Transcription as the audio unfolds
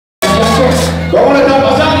¿Cómo le están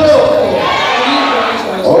pasando?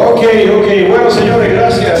 Ok, bueno señores,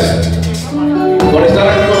 gracias por estar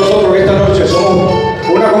aquí con nosotros esta noche. Somos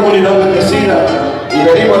una comunidad bendecida y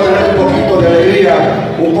venimos a tener un poquito de alegría,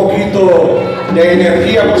 un poquito de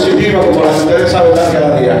energía positiva como la que ustedes saben dar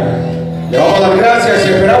cada día. Le vamos a dar gracias y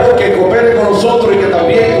esperamos que cooperen con nosotros y que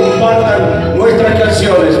también compartan nuestras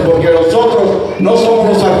canciones, porque nosotros no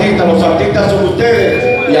somos los artistas son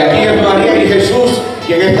ustedes, y aquí es María y Jesús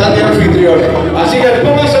quien están de anfitriones. Así que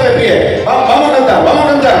pónganse de pie, vamos a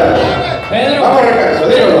cantar. Pedro, vamos a recargar,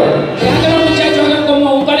 díganos. deja que los muchachos hagan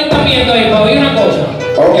como un calentamiento ahí para oír una cosa.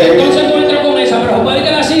 Okay. Entonces tú entras con esa, pero puede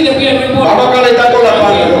quedar así de pie, no importa. Vamos a calentar con la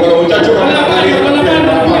palma, porque los muchachos con la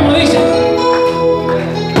palma, como dice.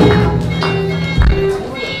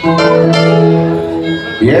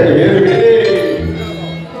 Bien.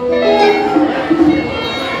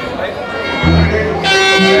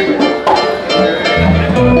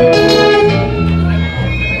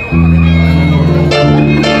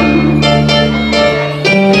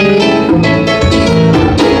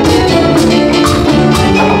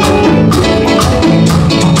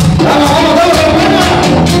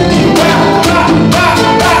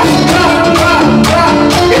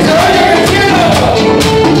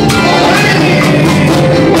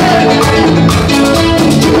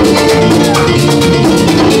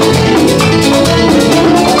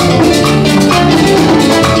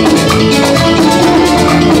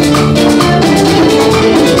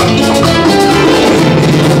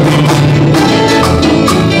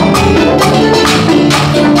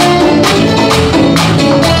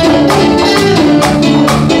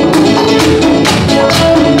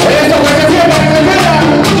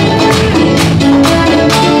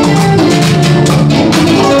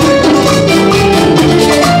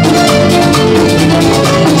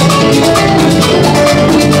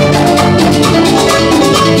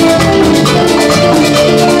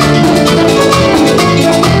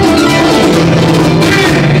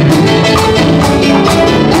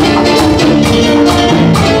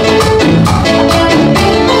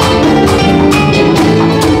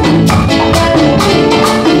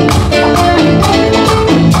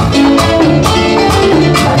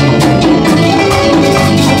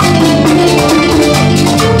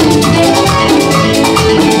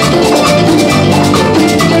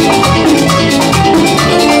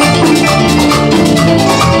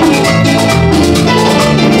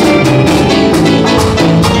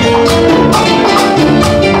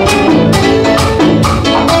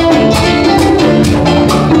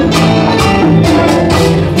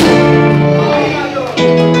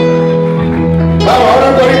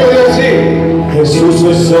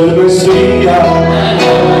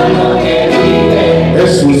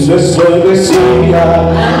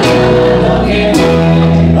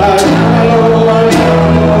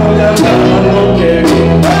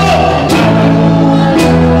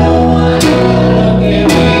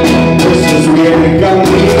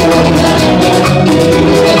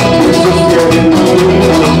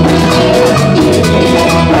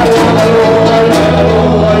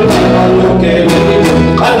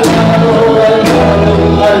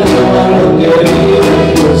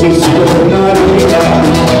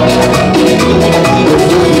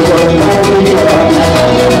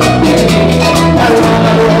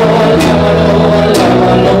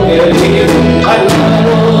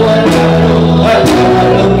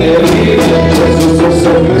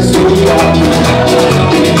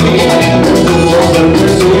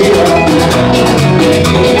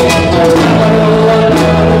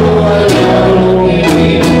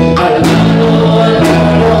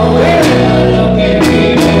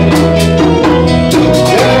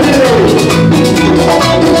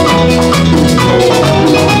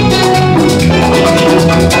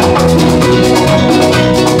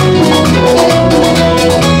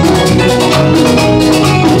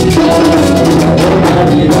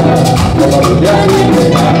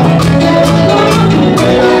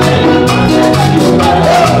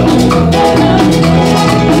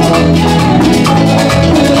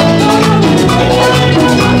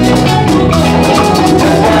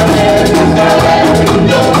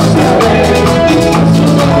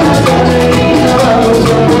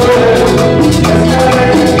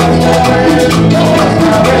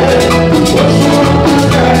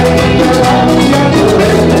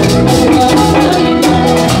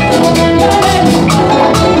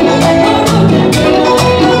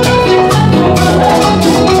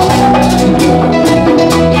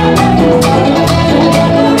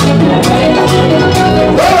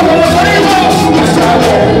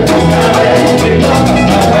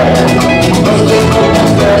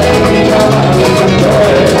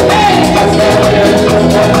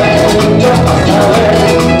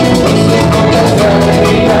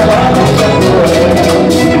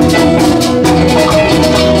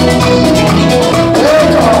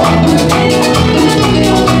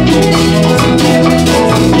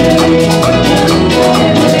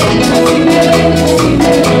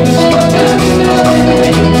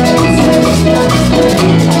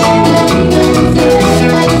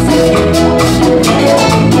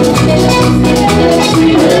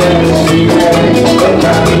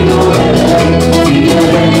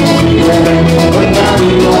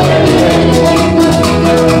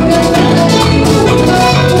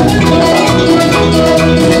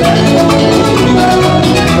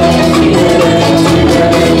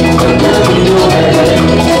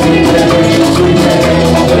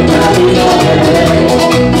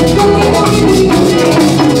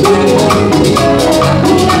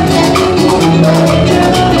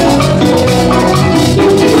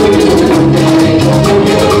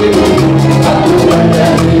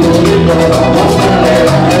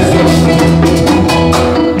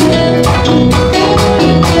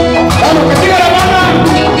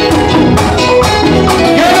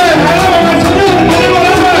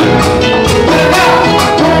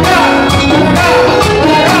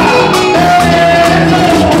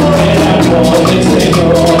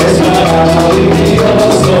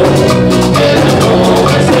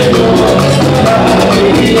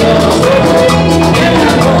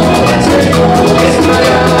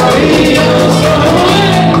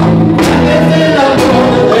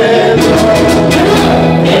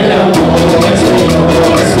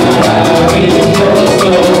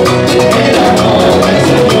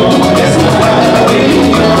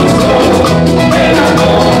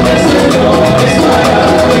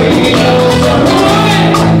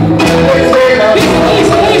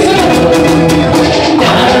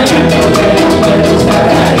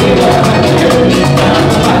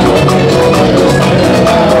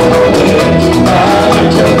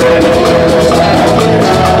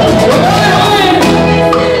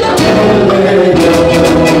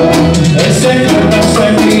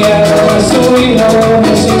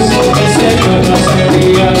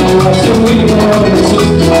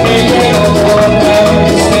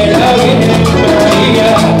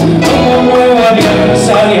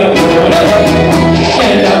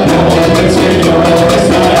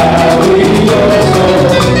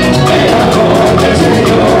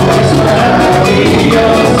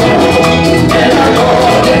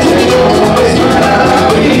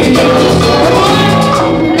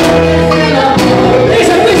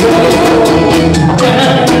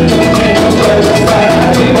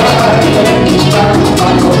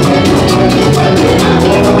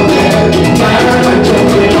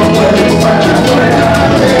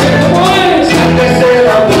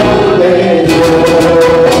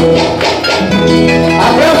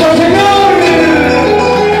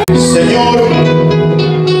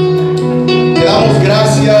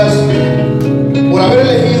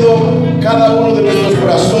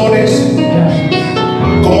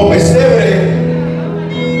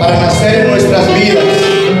 para hacer en nuestras vidas.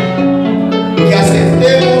 Que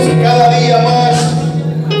aceptemos cada día más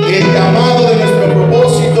el llamado de nuestro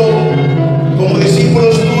propósito como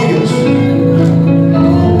discípulos tuyos,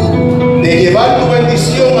 de llevar tu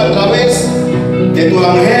bendición a través de tu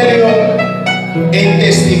evangelio en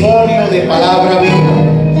testimonio de palabra viva.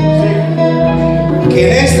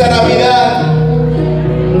 Que en esta Navidad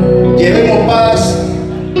llevemos paz,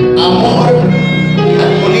 amor y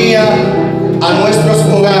armonía a nuestros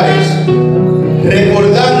hogares,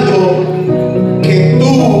 recordando que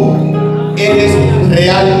tú eres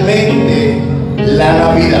realmente la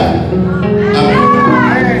Navidad. Amén.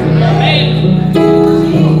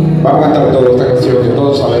 Vamos a cantar toda esta canción que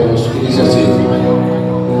todos sabemos y dice así.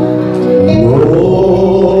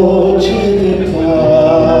 Noche de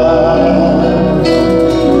paz,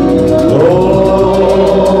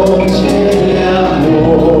 noche de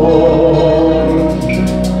amor,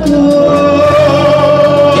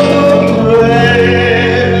 nombre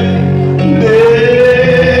de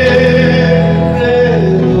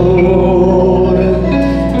Redor,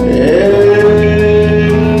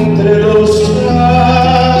 entre los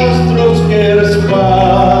astros que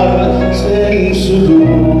esparcen su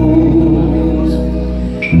luz,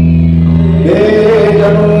 ven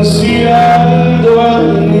anunciando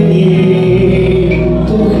al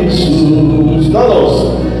niñito Jesús. Todos.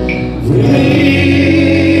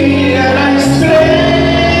 Brilla la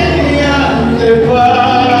estrella de paz,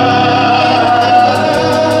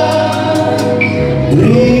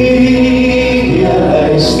 brilla la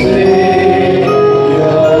estrella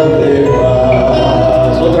de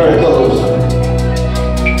paz. Otra vez todos.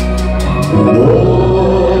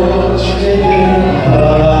 Noche de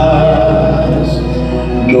paz,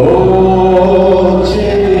 noche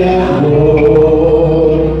de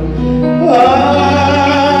amor,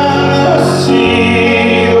 ha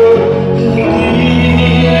sido el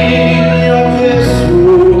niño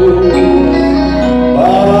Jesús,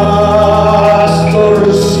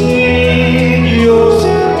 pastorcillos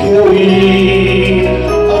que oí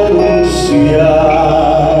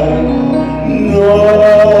anunciar. No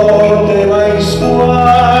temáis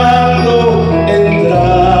cuando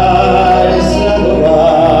entráis a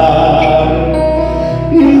adorar.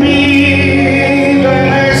 Viva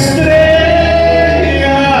la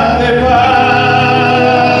estrella de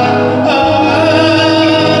paz,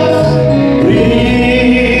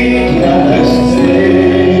 brilla la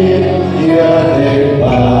estrella de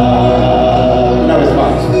paz. Una vez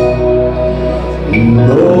más.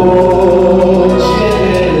 Noche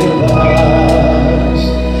de paz,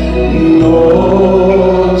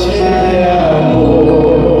 noche de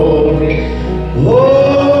amor,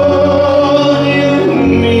 hoy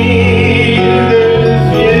humilde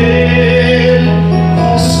fiel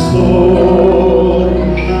pastor,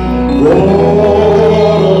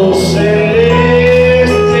 coros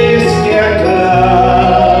celestes que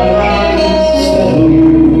aclaman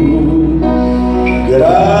salud,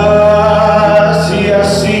 gracias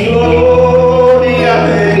y gloria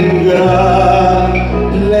en gran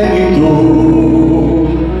plenitud,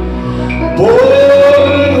 por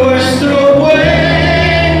nuestro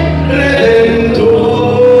buen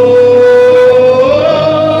Redentor,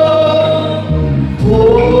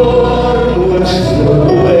 por nuestro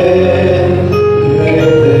buen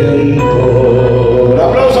Redentor.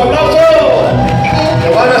 ¡Aplauso, aplauso! Que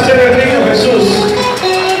van a ser el niño Jesús.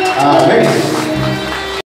 Amén.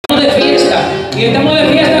 Estamos de fiesta. ¿Y estamos de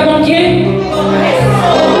fiesta con quién?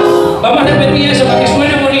 Vamos a repetir eso para que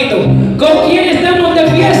suene bonito. ¿Con quién estamos de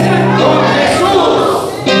fiesta? Con Jesús.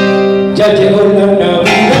 Ya llegó la Navidad,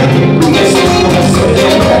 que se nos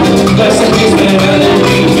celebra, la semilla del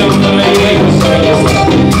niño María y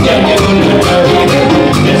ya llegó la Navidad,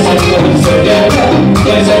 que se nos celebra,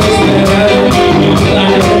 la semilla del niño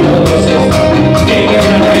María y que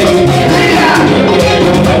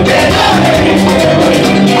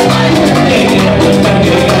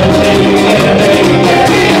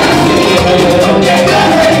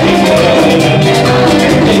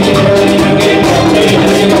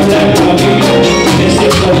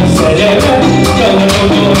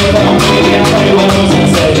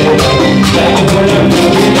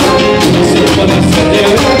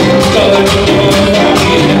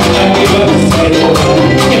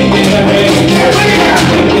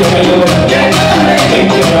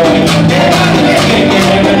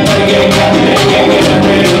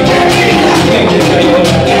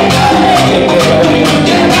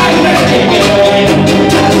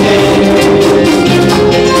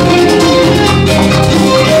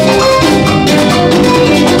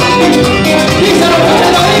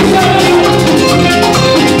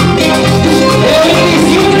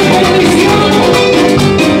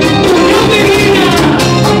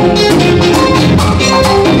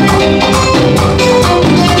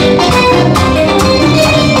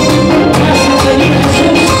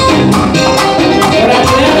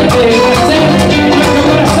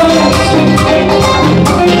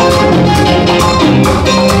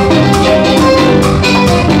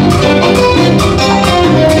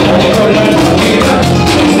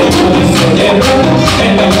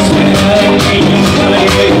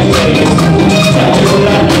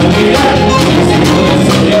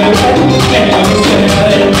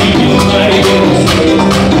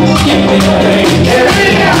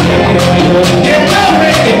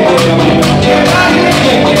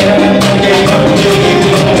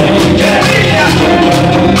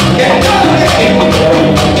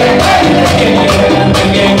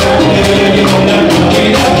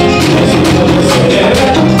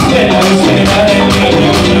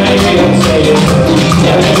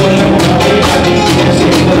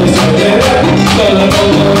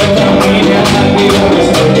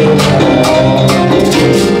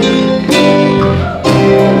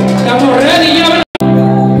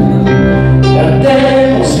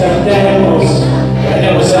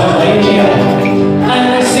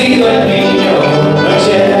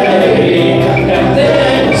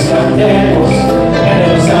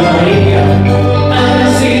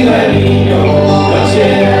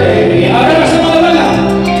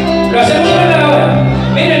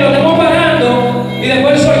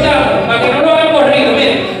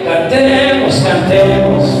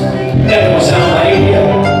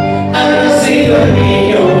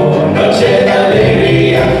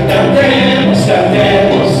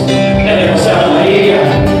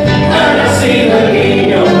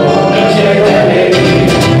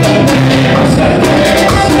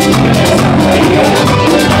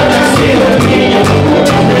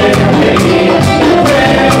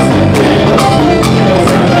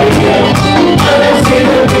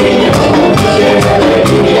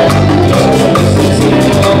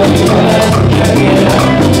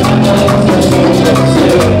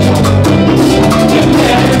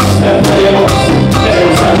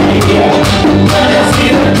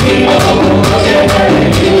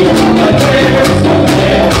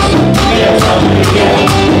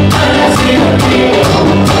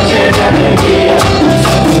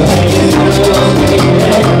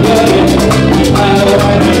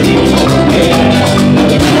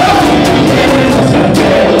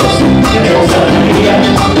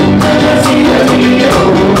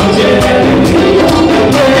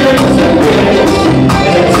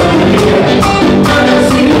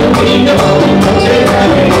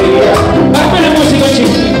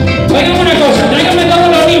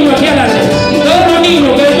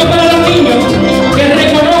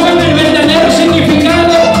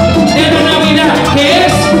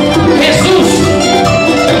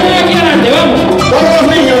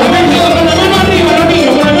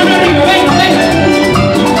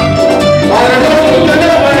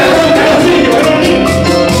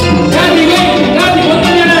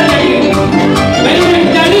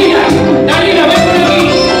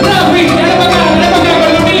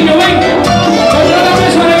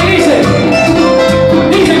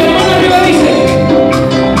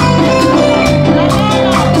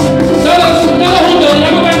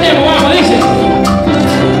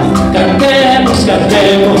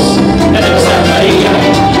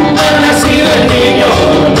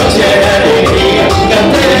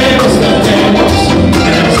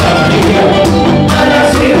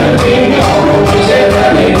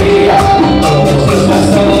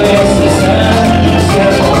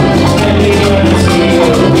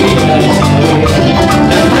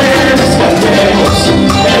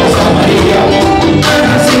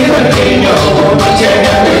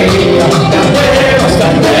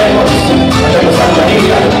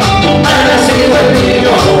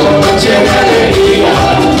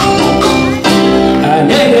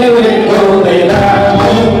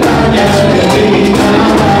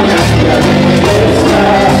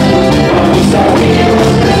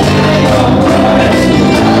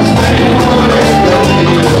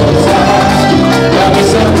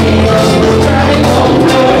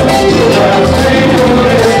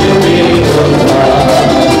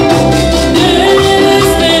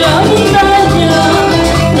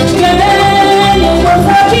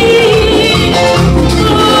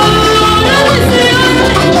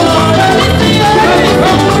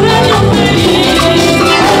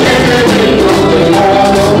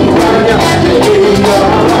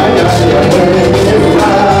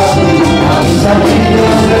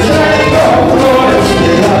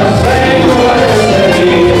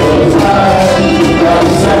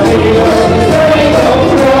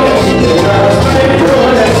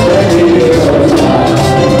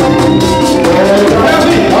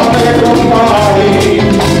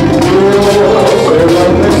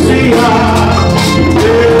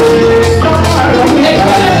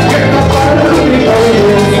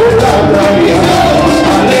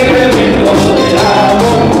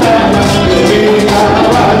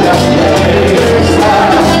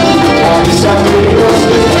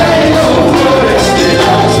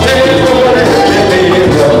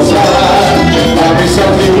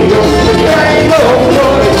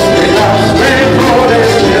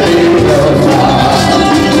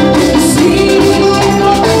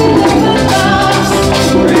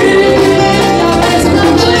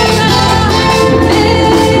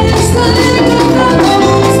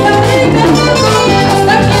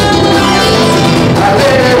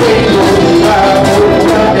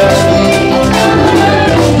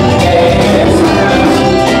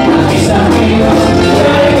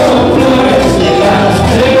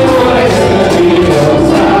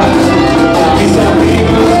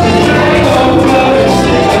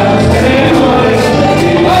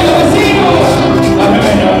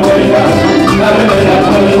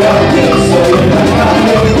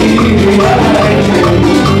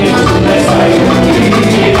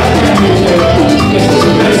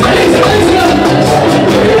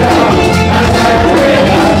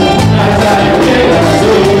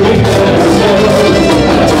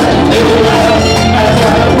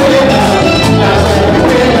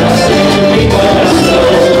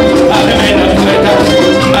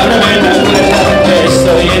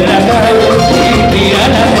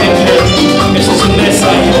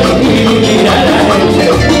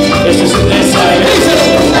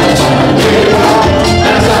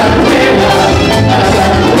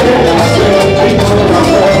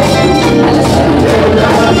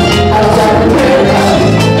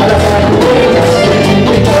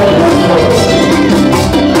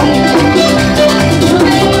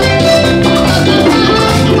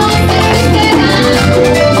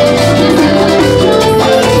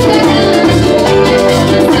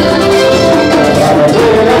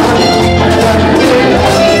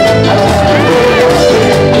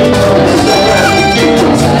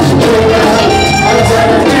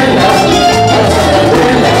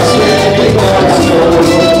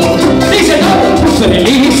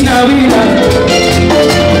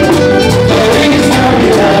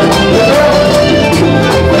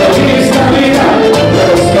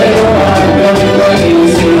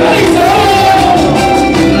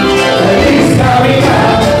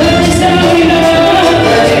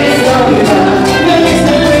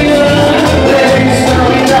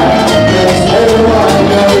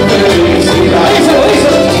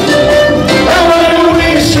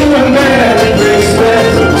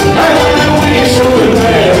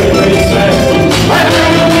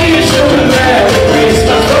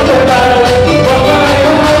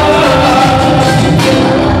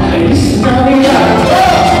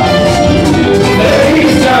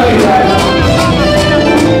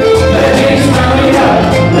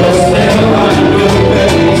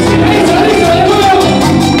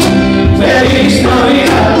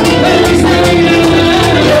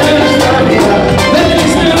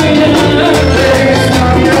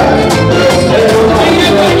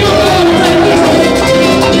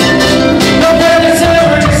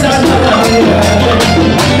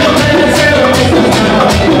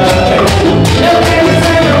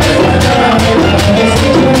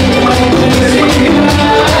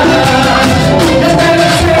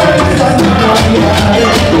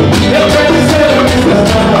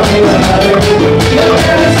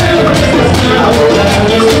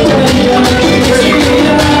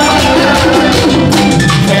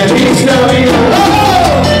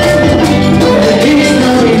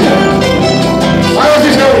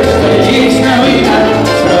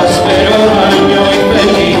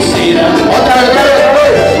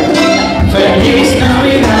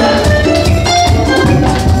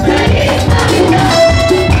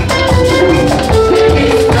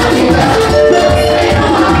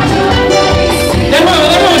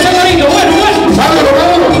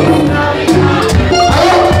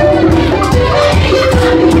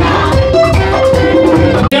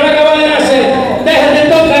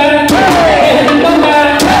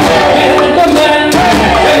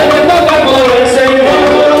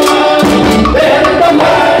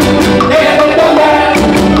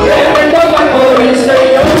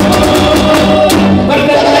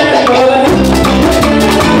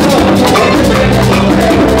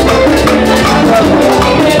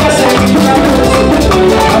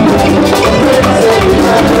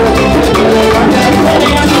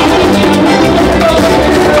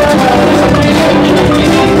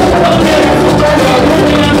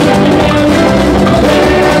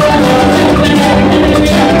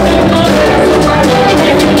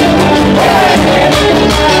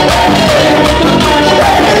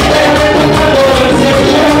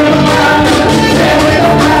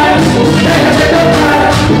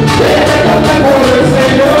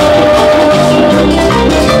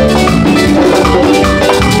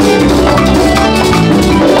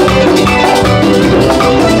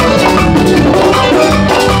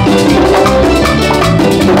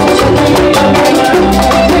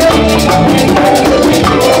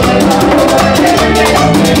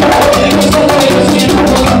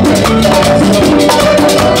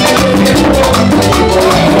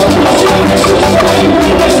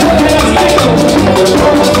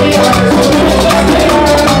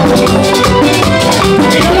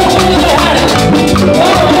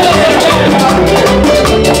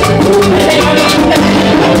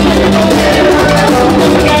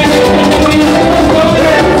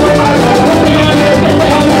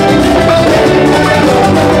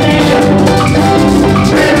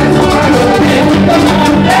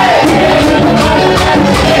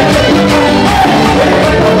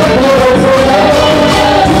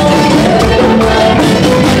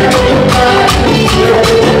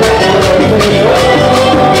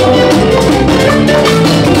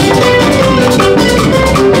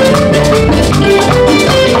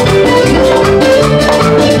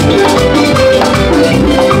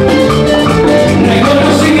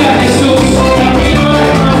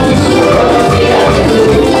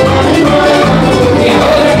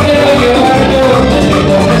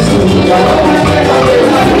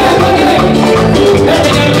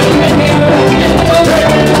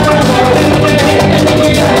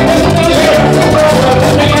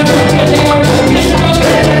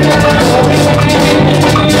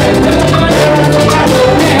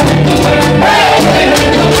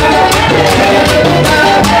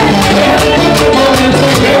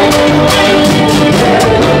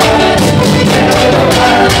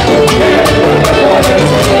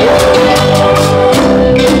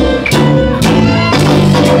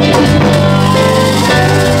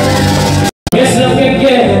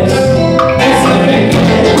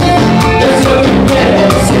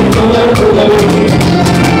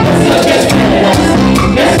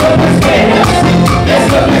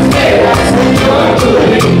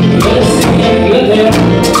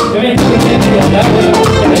el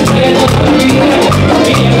agua, el cielo, la vida.